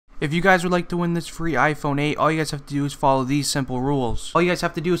If you guys would like to win this free iPhone 8, all you guys have to do is follow these simple rules. All you guys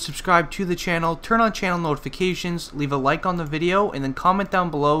have to do is subscribe to the channel, turn on channel notifications, leave a like on the video, and then comment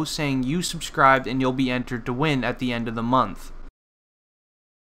down below saying you subscribed and you'll be entered to win at the end of the month.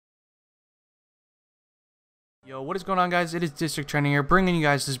 Yo, what is going on, guys? It is District Trending here, bringing you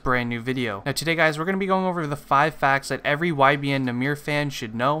guys this brand new video. Now today, guys, we're going to be going over the 5 facts that every YBN Nahmir fan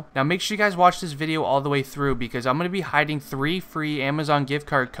should know. Now make sure you guys watch this video all the way through because I'm going to be hiding 3 free Amazon gift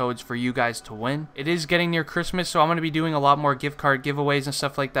card codes for you guys to win. It is getting near Christmas, so I'm going to be doing a lot more gift card giveaways and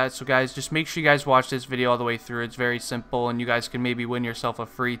stuff like that. So guys, just make sure you guys watch this video all the way through. It's very simple and you guys can maybe win yourself a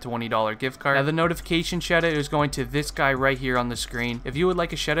free $20 gift card. Now the notification shout out is going to this guy right here on the screen. If you would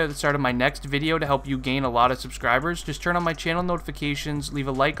like a shout out at the start of my next video to help you gain a lot of subscribers, just turn on my channel notifications, leave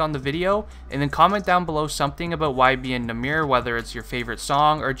a like on the video, and then comment down below something about YBN Nahmir, whether it's your favorite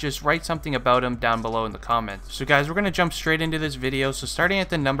song or just write something about him down below in the comments. So guys, we're going to jump straight into this video. So starting at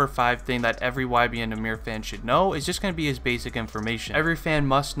the number 5 thing that every YBN Nahmir fan should know is just going to be his basic information. Every fan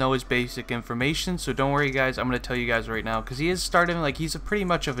must know his basic information, so don't worry guys, I'm going to tell you guys right now because he is starting, like, he's pretty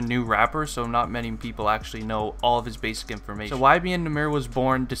much of a new rapper, so not many people actually know all of his basic information. So YBN Nahmir was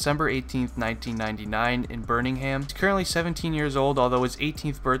born December 18th, 1999 in Birmingham. He's currently 17 years old, although his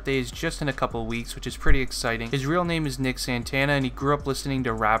 18th birthday is just in a couple weeks, which is pretty exciting. His real name is Santana, and he grew up listening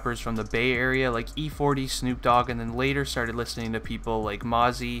to rappers from the Bay Area like E40, Snoop Dogg, and then later started listening to people like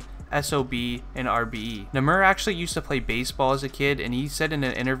Mozzie, SOB, and RBE. Nahmir actually used to play baseball as a kid, and he said in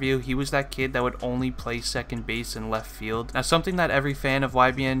an interview he was that kid that would only play second base and left field. Now something that every fan of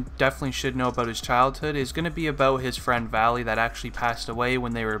YBN definitely should know about his childhood is going to be about his friend Valley that actually passed away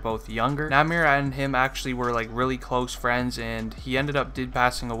when they were both younger. Nahmir and him actually were like really close friends, and he ended up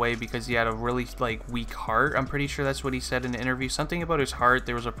passing away because he had a really weak heart. I'm pretty sure that's what he said in the interview. Something about his heart,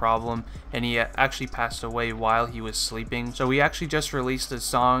 there was a problem, and he actually passed away while he was sleeping. So he actually just released a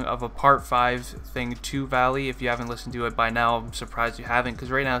song of a part 5 thing to Valley. If you haven't listened to it by now, I'm surprised you haven't, because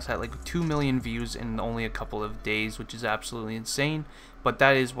right now it's at like 2 million views in only a couple of days, which is absolutely insane. But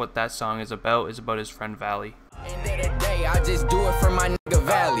that is what that song is about his friend Valley. End of the day, I just do it for my nigga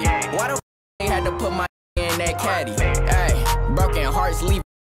Valley. Why the f they had to put my in that caddy? Hey, broken hearts leave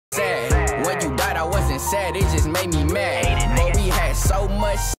sad. When you died, I wasn't sad, it just made me mad. But we had so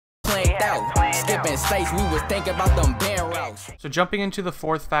much planned out. Skipping states, we was thinking about them band routes. So jumping into the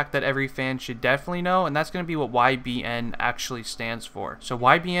 4th fact that every fan should definitely know, and that's going to be what YBN actually stands for. So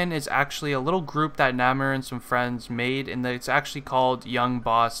YBN is actually a little group that Nahmir and some friends made, and it's actually called Young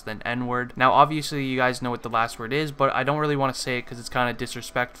Boss then N-word. Now obviously you guys know what the last word is, but I don't really want to say it because it's kind of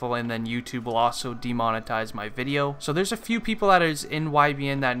disrespectful, and then YouTube will also demonetize my video. So there's a few people that is in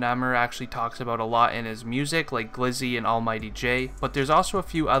YBN that Nahmir actually talks about a lot in his music, like Glizzy and Almighty J, but there's also a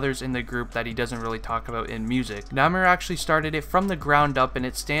few others in the group that he doesn't really talk about in music. Nahmir actually started it from the ground up, and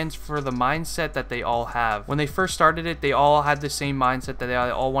it stands for the mindset that they all have. When they first started it, they all had the same mindset that they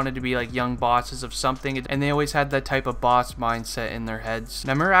all wanted to be like young bosses of something, and they always had that type of boss mindset in their heads.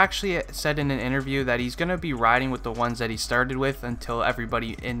 Nahmir actually said in an interview that he's going to be riding with the ones that he started with until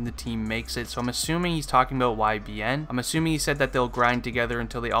everybody in the team makes it. So I'm assuming he's talking about YBN. I'm assuming he said that they'll grind together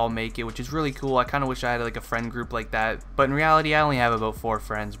until they all make it, which is really cool. I kind of wish I had like a friend group like that, but in reality I only have about 4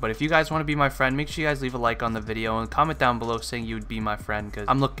 friends. But if you guys want to be my friend, make sure you guys leave a like on the video and comment down below saying you would be my friend, because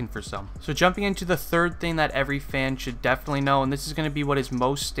I'm looking for some. So jumping into the 3rd thing that every fan should definitely know, and this is going to be what his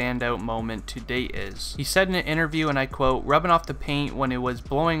most standout moment to date is. He said in an interview, and I quote, "Rubbin Off The Paint when it was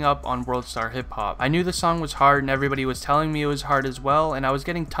blowing up on World Star Hip Hop. I knew the song was hard and everybody was telling me it was hard as well, and I was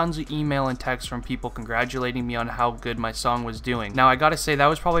getting tons of email and texts from people congratulating me on how good my song was doing." Now I gotta say that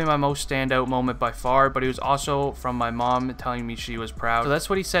was probably my most standout moment by far, but it was also from my mom telling me she was proud. So that's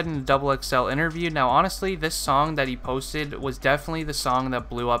what he said in the XXL interview. Now honestly, this song that he posted was definitely the song that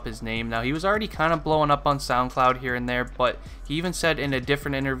blew up his name. Now he was already kind of blowing up on SoundCloud here and there, but he even said in a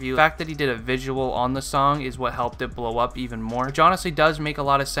different interview the fact that he did a visual on the song is what helped it blow up even more, which honestly does make a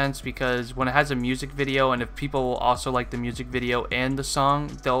lot of sense, because when it has a music video, and if people also like the music video and the song,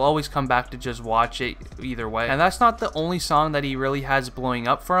 they'll always come back to just watch it either way. And that's not the only song that he really has blowing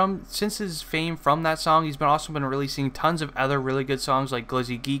up for him. Since his fame from that song, he's also been releasing tons of other really good songs like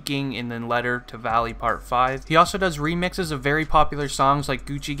Glizzy Geeking and then Letter to Valley Part 5. He also does remixes of very popular songs like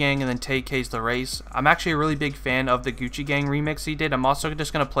Gucci Gang and then TK's The Race. I'm actually a really big fan of the Gucci Gang remix he did. I'm also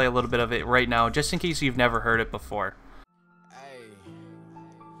just going to play a little bit of it right now, just in case you've never heard it before. Hey,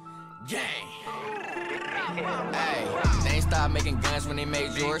 gang. Hey, they ain't stop making guns when they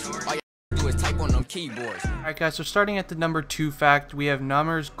made yours. All you do is type on them keyboards. Alright guys, so starting at the number 2 fact, we have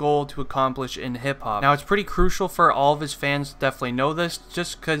Nahmir's goal to accomplish in hip-hop. Now it's pretty crucial for all of his fans to definitely know this,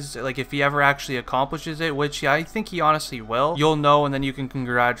 just because like if he ever actually accomplishes it, which yeah, I think he honestly will, you'll know and then you can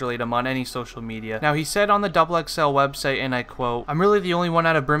congratulate him on any social media. Now he said on the XXL website, and I quote, "I'm really the only one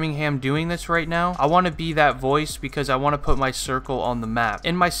out of Birmingham doing this right now. I want to be that voice because I want to put my circle on the map.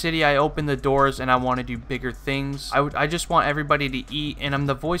 In my city, I open the doors and I want to do bigger things. I just want everybody to eat, and I'm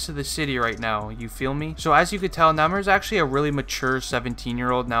the voice of the city right now, you feel me?" So as you could tell, Nahmir's actually a really mature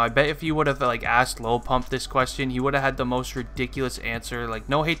 17-year-old. Now I bet if you would have like asked Lil Pump this question, he would have had the most ridiculous answer. Like,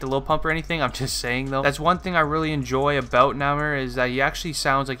 no hate to Lil Pump or anything, I'm just saying though, that's one thing I really enjoy about Nahmir, is that he actually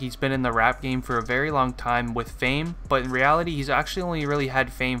sounds like he's been in the rap game for a very long time with fame, but in reality he's actually only really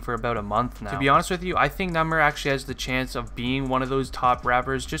had fame for about a month now. To be honest with you, I think Nahmir actually has the chance of being one of those top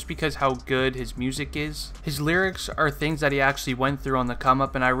rappers just because how good his music is. His lyrics are things that he actually went through on the come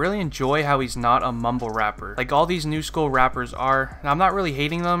up, and I really enjoy how he's not a mumble rapper like all these new school rappers are. And I'm not really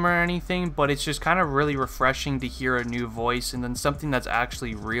hating them or anything, but it's just kind of really refreshing to hear a new voice and then something that's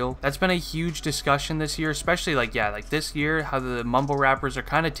actually real. That's been a huge discussion this year, especially like this year, how the mumble rappers are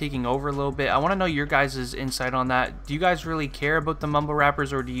kind of taking over a little bit. I want to know your guys' insight on that. Do you guys really care about the mumble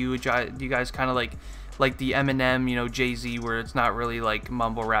rappers, or do you guys kind of like the Eminem, you know, Jay-Z, where it's not really like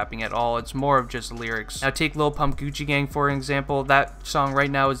mumble rapping at all, it's more of just lyrics? Now take Lil Pump Gucci Gang for example. That song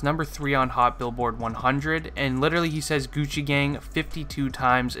right now is number 3 on Hot Billboard 100, and literally he says Gucci Gang 52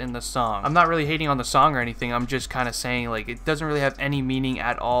 times in the song. I'm not really hating on the song or anything, I'm just kind of saying like it doesn't really have any meaning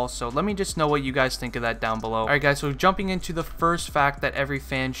at all. So let me just know what you guys think of that down below. Alright guys, so jumping into the first fact that every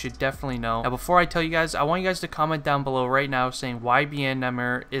fan should definitely know. Now before I tell you guys, I want you guys to comment down below right now saying YBN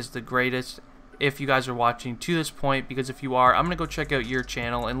Nahmir is the greatest, if you guys are watching to this point, because if you are, I'm gonna go check out your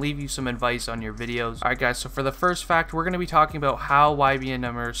channel and leave you some advice on your videos. Alright guys, so for the first fact, we're gonna be talking about how YBN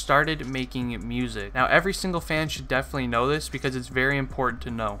Nahmir started making music. Now every single fan should definitely know this because it's very important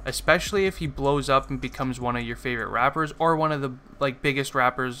to know, especially if he blows up and becomes one of your favorite rappers or one of the like biggest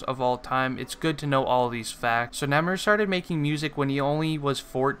rappers of all time. It's good to know all of these facts. So Nahmir started making music when he only was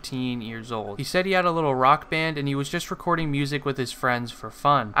 14 years old. He said he had a little rock band and he was just recording music with his friends for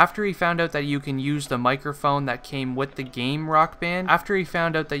fun. After he found out that you can use the microphone that came with the game Rock Band,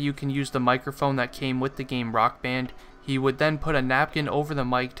 he would then put a napkin over the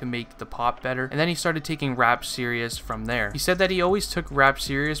mic to make the pop better, and then he started taking rap serious from there. He said that he always took rap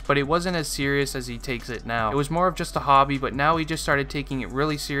serious, but it wasn't as serious as he takes it now. It was more of just a hobby, but now he just started taking it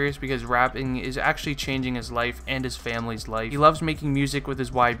really serious because rapping is actually changing his life and his family's life. He loves making music with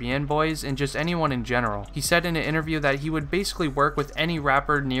his YBN boys and just anyone in general. He said in an interview that he would basically work with any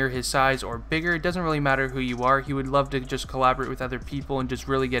rapper near his size or bigger. It doesn't really matter who you are. He would love to just collaborate with other people and just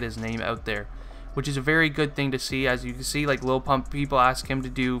really get his name out there, which is a very good thing to see. As you can see, like Lil Pump, people ask him to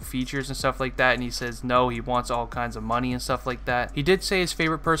do features and stuff like that, and he says no, he wants all kinds of money and stuff like that. He did say his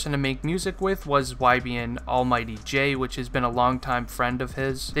favorite person to make music with was YBN Almighty Jay, which has been a longtime friend of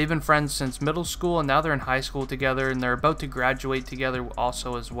his. They've been friends since middle school, and now they're in high school together, and they're about to graduate together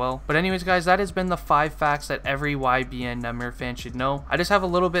also as well. But anyways guys, that has been the 5 facts that every YBN Nahmir fan should know. I just have a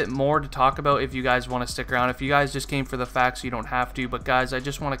little bit more to talk about if you guys want to stick around. If you guys just came for the facts, you don't have to, but guys, I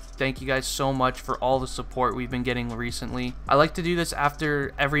just want to thank you guys so much for all the support we've been getting recently. I like to do this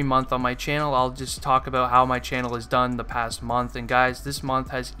after every month on my channel. I'll just talk about how my channel has done the past month, and guys, this month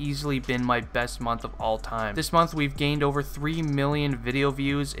has easily been my best month of all time. This month we've gained over 3 million video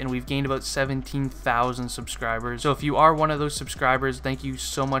views, and we've gained about 17,000 subscribers. So if you are one of those subscribers, thank you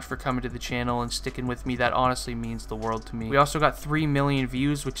so much for coming to the channel and sticking with me. That honestly means the world to me. We also got 3 million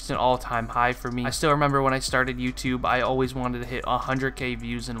views, which is an all-time high for me. I still remember when I started YouTube, I always wanted to hit 100k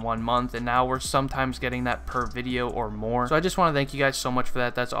views in 1 month, and now we're sometimes getting that per video or more. So I just want to thank you guys so much for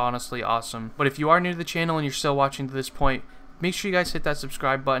that. That's honestly awesome. But if you are new to the channel and you're still watching to this point, make sure you guys hit that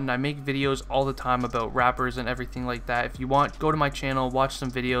subscribe button. I make videos all the time about rappers and everything like that. If you want, go to my channel, watch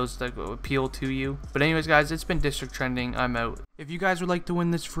some videos that appeal to you. But anyways guys, it's been District Trending. I'm out. If you guys would like to win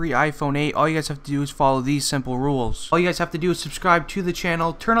this free iPhone 8, all you guys have to do is follow these simple rules. All you guys have to do is subscribe to the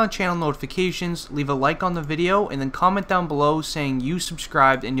channel, turn on channel notifications, leave a like on the video, and then comment down below saying you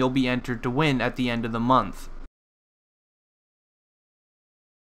subscribed, and you'll be entered to win at the end of the month.